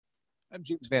I'm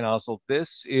James Van Ossel.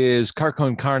 This is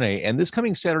Carcon Carne, and this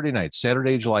coming Saturday night,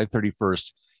 Saturday, July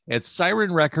 31st, at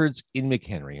Siren Records in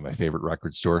McHenry, my favorite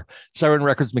record store. Siren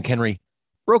Records McHenry,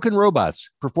 Broken Robots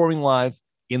performing live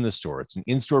in the store. It's an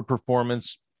in-store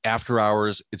performance after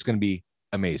hours. It's going to be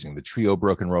amazing. The trio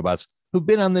Broken Robots who've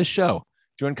been on this show.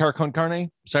 Join Carcon Carne,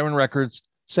 Siren Records,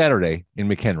 Saturday in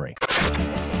McHenry.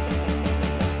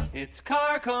 It's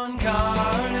Carcon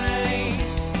Carne.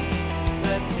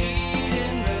 Let's eat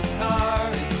in the car.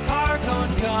 It's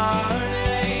Carcon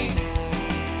Carne.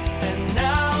 And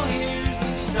now here's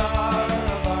the star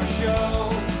of our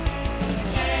show,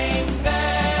 James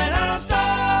Van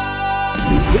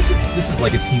Alstyne. This is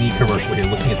like a TV commercial here,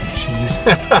 looking at the cheese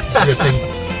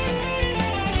dripping.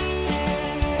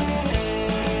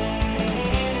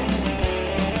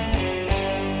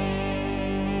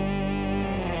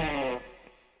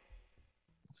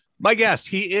 My guest,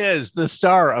 he is the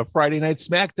star of Friday Night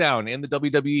SmackDown in the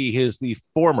WWE. He is the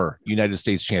former United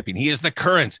States champion. He is the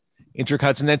current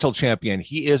Intercontinental champion.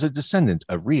 He is a descendant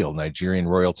of real Nigerian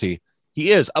royalty.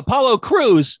 He is Apollo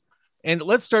Crews. And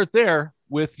let's start there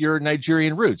with your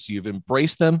Nigerian roots. You've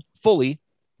embraced them fully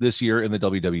this year in the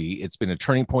WWE. It's been a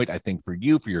turning point, I think, for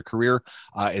you, for your career.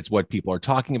 It's what people are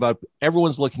talking about.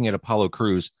 Everyone's looking at Apollo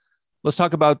Crews. Let's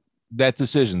talk about that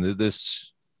decision,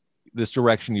 this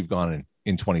direction you've gone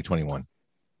in 2021?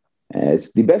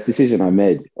 It's the best decision I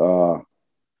made. For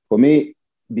me,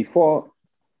 before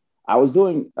I was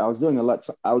doing a lot.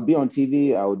 I would be on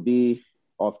TV. I would be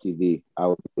off TV. I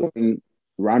would be doing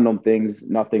random things,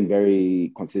 nothing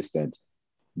very consistent.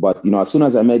 But, as soon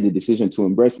as I made the decision to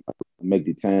embrace and make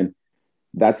the turn,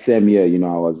 that same year,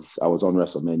 I was on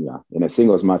WrestleMania in a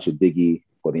singles match with Big E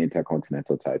for the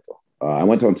Intercontinental title. I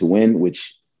went on to win,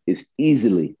 which is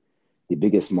easily the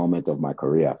biggest moment of my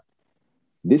career.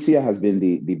 This year has been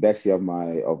the best year of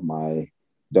my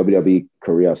WWE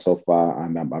career so far,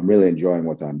 and I'm really enjoying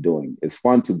what I'm doing. It's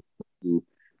fun to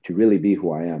really be who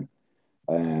I am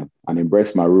and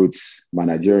embrace my roots, my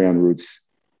Nigerian roots.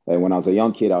 When I was a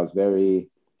young kid, I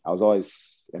was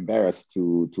always embarrassed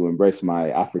to embrace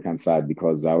my African side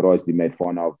because I would always be made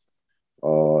fun of.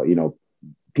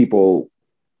 People,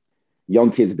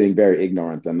 young kids being very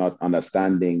ignorant and not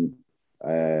understanding.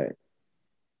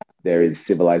 There is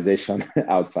civilization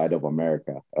outside of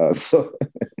America. So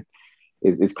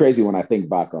it's crazy when I think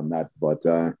back on that, but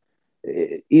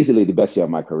easily the best year of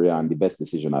my career and the best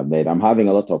decision I've made. I'm having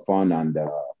a lot of fun and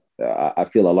I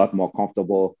feel a lot more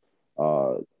comfortable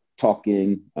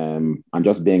talking and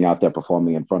just being out there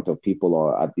performing in front of people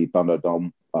or at the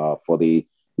Thunderdome for the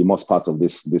most part of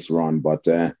this run. But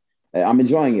I'm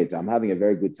enjoying it. I'm having a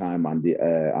very good time and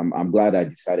I'm glad I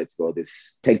decided to go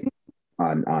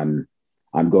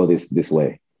and go this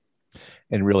way.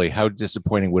 And really, how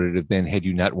disappointing would it have been had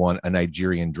you not won a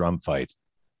Nigerian drum fight?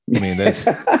 I mean, that's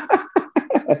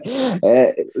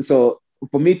so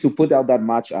for me to put out that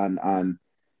match and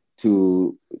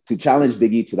to challenge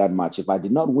Big E to that match. If I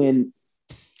did not win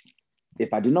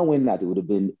that, it would have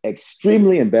been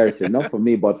extremely embarrassing. Not for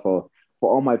me, but for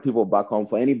all my people back home,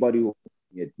 for anybody who.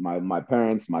 My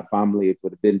parents, my family, it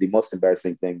would have been the most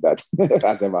embarrassing thing that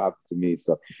has ever happened to me.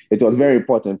 So it was very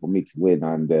important for me to win,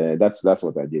 and that's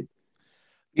what I did.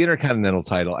 The Intercontinental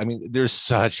title. I mean, there's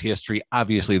such history.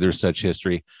 Obviously, there's such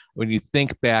history. When you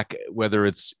think back, whether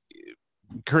it's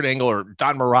Kurt Angle or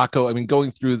Don Morocco, I mean,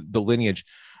 going through the lineage,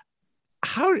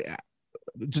 how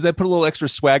does that put a little extra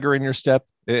swagger in your step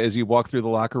as you walk through the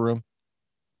locker room?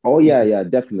 Oh yeah,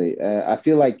 definitely. I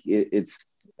feel like it's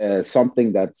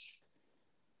something that's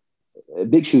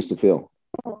big shoes to fill,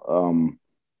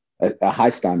 a high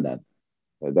standard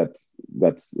that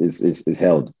is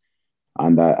held,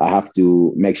 and I have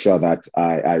to make sure that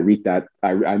I read that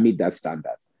I meet that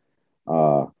standard.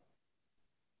 Like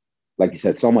you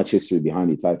said, so much history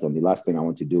behind the title. And the last thing I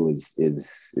want to do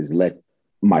is let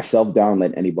myself down,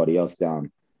 let anybody else down,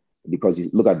 because you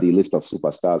look at the list of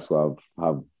superstars who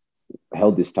have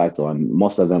held this title, and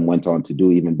most of them went on to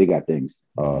do even bigger things.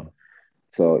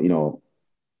 So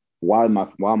while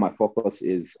my focus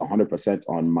is 100%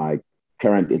 on my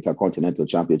current Intercontinental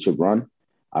Championship run,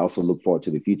 I also look forward to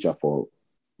the future for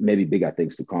maybe bigger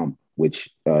things to come,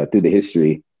 which through the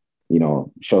history,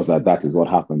 shows that is what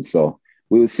happens. So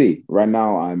we will see. Right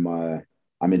now,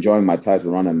 I'm enjoying my title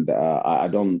run, and I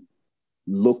don't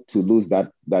look to lose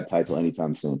that title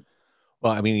anytime soon.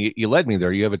 Well, I mean, you led me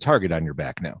there. You have a target on your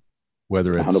back now, whether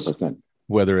it's 100%.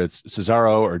 Whether it's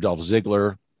Cesaro or Dolph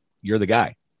Ziggler, you're the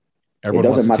guy. Everyone it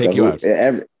doesn't wants to take you out.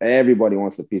 Everybody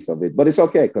wants a piece of it, but it's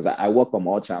okay because I welcome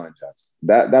all challengers.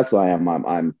 That's who I am.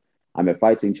 I'm a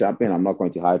fighting champion. I'm not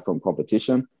going to hide from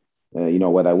competition.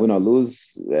 Whether I win or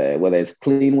lose, whether it's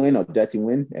clean win or dirty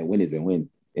win, a win is a win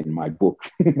in my book.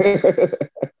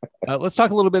 Let's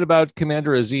talk a little bit about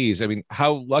Commander Azeez. I mean,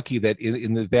 how lucky that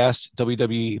in the vast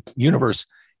WWE universe,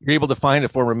 you're able to find a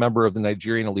former member of the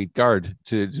Nigerian Elite Guard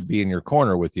to be in your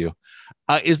corner with you.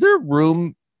 Is there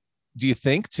room, do you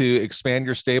think, to expand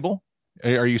your stable?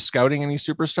 Are you scouting any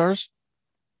superstars?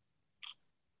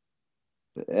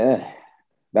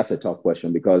 That's a tough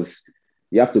question because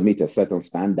you have to meet a certain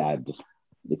standard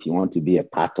if you want to be a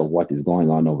part of what is going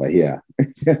on over here.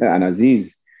 And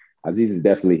Azeez is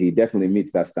definitely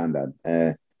meets that standard.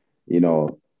 He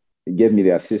gave me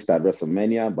the assist at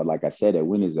WrestleMania, but like I said, a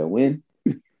win is a win.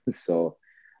 So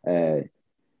I'm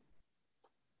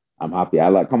happy. I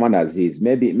like Commander Azeez.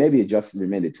 Maybe it just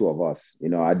remain the two of us.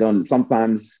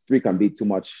 Sometimes three can be too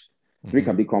much. Three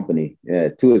can be company.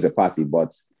 Two is a party,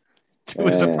 but two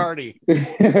is a party.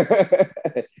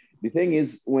 The thing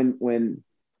is, when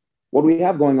what we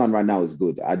have going on right now is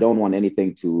good. I don't want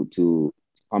anything to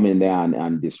come in there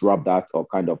and disrupt that or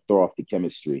kind of throw off the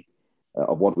chemistry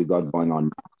of what we got going on.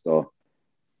 So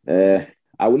I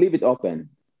will leave it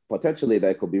open. Potentially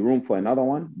there could be room for another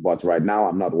one, but right now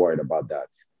I'm not worried about that.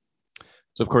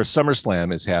 So of course,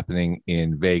 SummerSlam is happening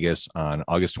in Vegas on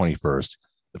August 21st.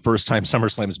 The first time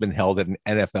SummerSlam has been held at an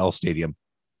NFL stadium.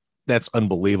 That's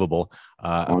unbelievable.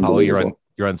 Apollo, you're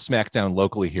on SmackDown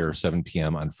locally here, 7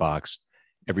 p.m. on Fox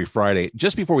every Friday.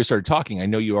 Just before we started talking, I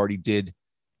know you already did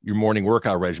your morning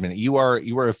workout regimen. You are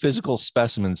a physical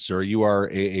specimen, sir. You are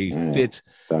a fit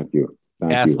Thank you.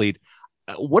 athlete.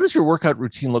 What does your workout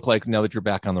routine look like now that you're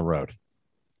back on the road?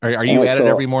 Are you at it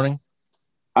every morning?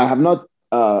 I have not.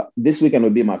 This weekend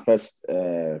will be my first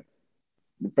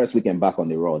weekend back on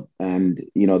the road, and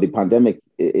the pandemic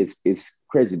is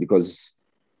crazy because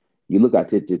you look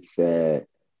at it.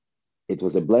 It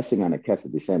was a blessing and a curse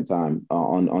at the same time.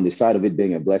 On the side of it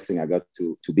being a blessing, I got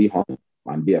to be home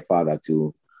and be a father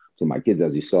to my kids,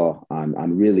 as you saw,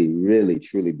 and really, really,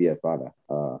 truly be a father.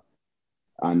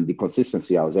 And the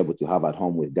consistency I was able to have at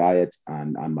home with diet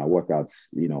and my workouts,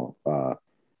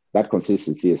 that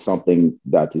consistency is something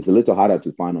that is a little harder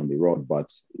to find on the road.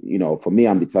 But, for me,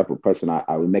 I'm the type of person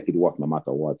I will make it work no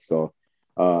matter what. So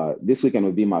this weekend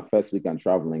will be my first weekend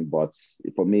traveling. But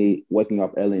for me, waking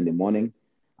up early in the morning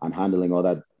and handling all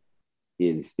that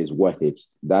is worth it.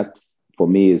 That, for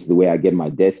me, is the way I get my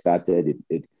day started.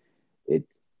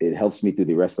 It helps me through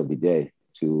the rest of the day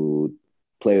to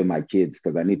play with my kids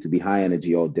because I need to be high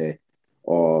energy all day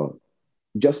or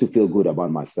just to feel good about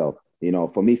myself.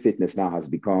 For me, fitness now has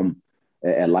become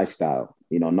a lifestyle,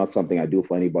 not something I do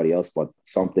for anybody else, but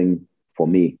something for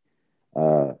me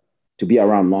to be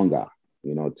around longer,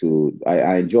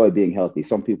 I enjoy being healthy.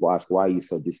 Some people ask, why are you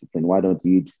so disciplined? Why don't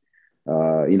you eat,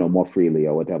 more freely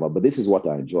or whatever? But this is what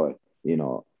I enjoy.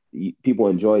 People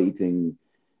enjoy eating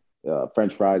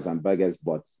French fries and burgers,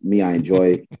 but me, I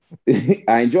enjoy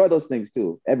I enjoy those things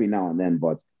too every now and then,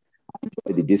 but I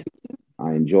enjoy the discipline.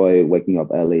 I enjoy waking up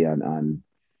early and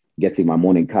getting my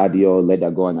morning cardio, let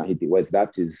that go and I hit the weights.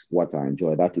 That is what I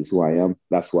enjoy. That is who I am.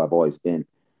 That's who I've always been.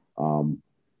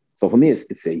 So for me,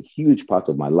 it's a huge part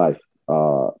of my life.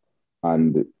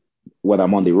 And whether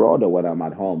I'm on the road or whether I'm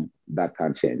at home, that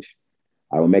can't change.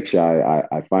 I will make sure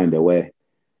I find a way.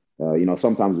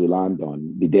 Sometimes we land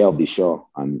on the day of the show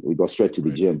and we go straight to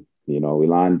the gym. We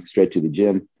land straight to the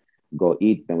gym, go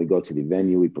eat, then we go to the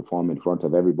venue, we perform in front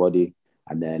of everybody.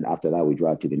 And then after that, we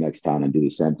drive to the next town and do the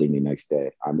same thing the next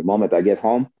day. And the moment I get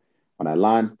home, when I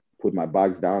land, put my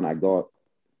bags down, I go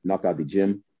knock out the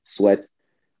gym, sweat,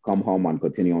 come home and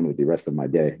continue on with the rest of my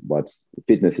day. But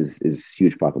fitness is a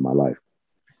huge part of my life.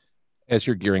 As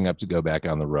you're gearing up to go back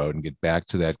on the road and get back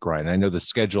to that grind, I know the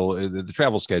schedule, the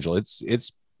travel schedule,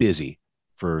 it's busy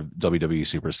for WWE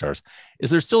superstars.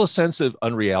 Is there still a sense of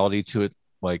unreality to it?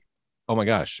 Like, oh my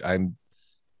gosh,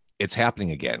 it's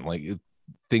happening again. Like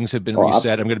things have been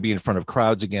reset. I'm going to be in front of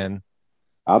crowds again.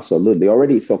 Absolutely.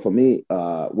 Already. So for me,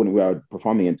 when we were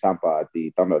performing in Tampa at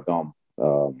the Thunderdome,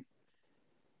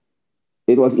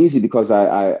 it was easy because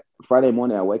I Friday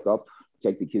morning, I wake up,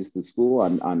 take the kids to school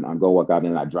and go work out.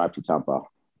 And I drive to Tampa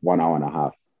 1 hour and a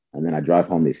half. And then I drive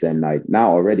home the same night.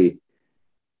 Now already,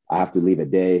 I have to leave a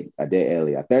day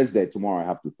earlier. Thursday, tomorrow, I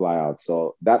have to fly out.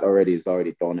 So that already is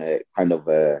thrown a kind of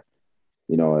I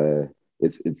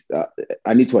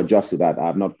need to adjust to that. I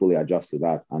have not fully adjusted to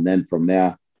that. And then from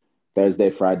there,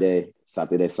 Thursday, Friday,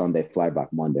 Saturday, Sunday, fly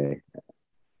back Monday.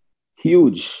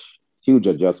 Huge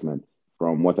adjustment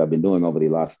from what I've been doing over the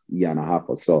last year and a half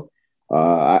or so.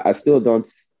 I still don't,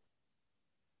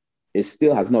 it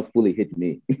still has not fully hit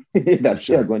me that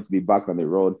we are going to be back on the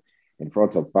road in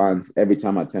front of fans. Every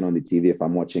time I turn on the TV, if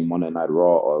I'm watching Monday Night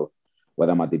Raw or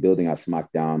whether I'm at the building at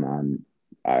SmackDown, and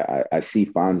I see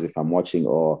fans if I'm watching,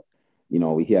 or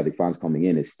we hear the fans coming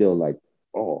in. It's still like,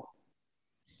 oh,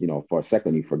 for a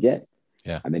second you forget,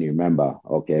 and then you remember,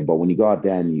 okay. But when you go out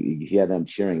there and you hear them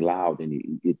cheering loud,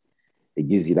 and it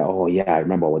gives you that, oh yeah, I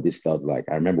remember what this felt like.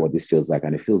 I remember what this feels like,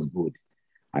 and it feels good,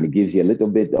 and it gives you a little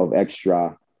bit of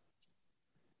extra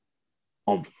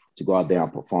oomph to go out there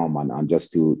and perform and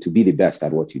just to be the best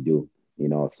at what you do.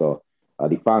 So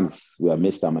the fans, we have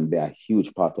missed them, and they're a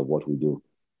huge part of what we do.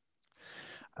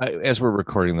 As we're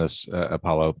recording this,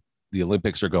 Apollo, the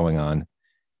Olympics are going on.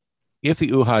 If the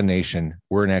UHA Nation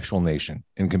were an actual nation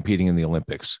and competing in the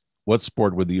Olympics, what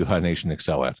sport would the UHA Nation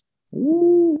excel at?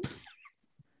 Ooh.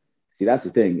 See, that's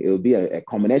the thing. It would be a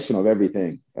combination of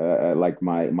everything, like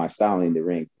my style in the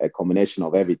ring, a combination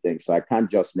of everything. So I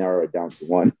can't just narrow it down to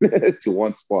one to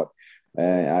one sport.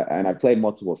 And I played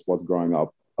multiple sports growing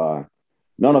up.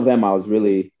 None of them I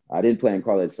didn't play in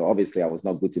college, so obviously I was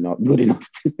not good enough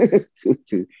to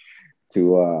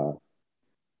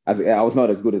I was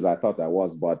not as good as I thought I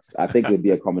was, but I think it would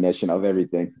be a combination of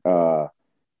everything.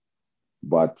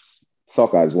 But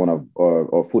soccer is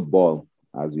or football,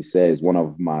 as we say, is one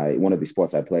of the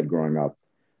sports I played growing up.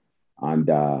 And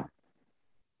I'm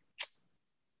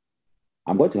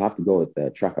going to have to go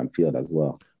with track and field as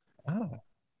well. Oh.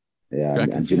 Yeah,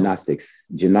 and gymnastics.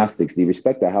 Gymnastics, the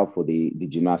respect I have for the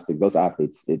gymnastics, those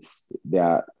athletes,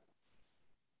 their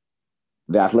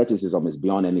athleticism is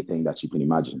beyond anything that you can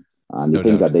imagine. And the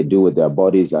things that they do with their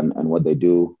bodies and what they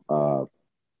do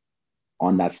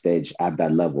on that stage at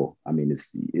that level, I mean,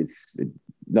 it's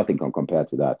nothing can compare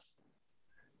to that.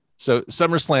 So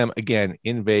SummerSlam, again,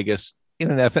 in Vegas,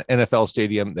 in an NFL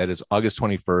stadium. That is August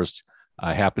 21st,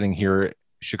 happening here,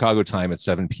 Chicago time at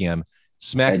 7 p.m.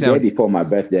 SmackDown. A day before my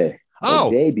birthday. Oh.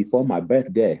 A day before my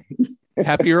birthday.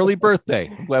 Happy early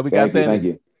birthday. I'm glad we got that. Thank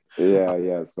you.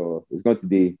 Yeah. So it's going to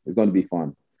be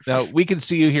fun. Now, we can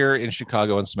see you here in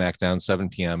Chicago on SmackDown, 7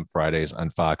 p.m. Fridays on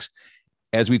Fox.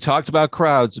 As we talked about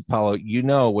crowds, Apollo, you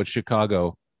know what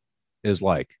Chicago is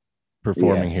like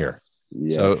performing here.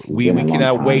 Yes, so we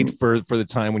cannot wait for the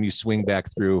time when you swing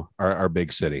back through our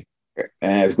big city.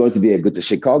 And it's going to be a good.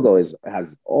 Chicago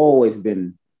has always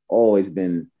been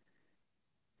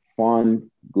fun,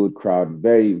 good crowd,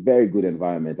 very, very good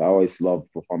environment. I always love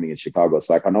performing in Chicago,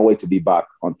 so I cannot wait to be back.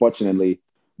 Unfortunately,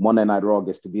 Monday Night Raw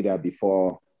gets to be there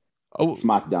before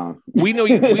SmackDown. We know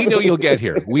you'll get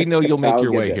here. We know you'll make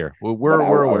your way here. We're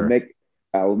aware.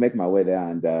 I will make my way there,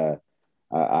 and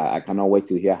I cannot wait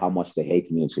to hear how much they hate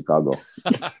me in Chicago.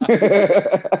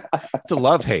 It's a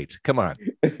love hate. Come on.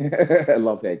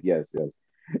 Love hate. Yes.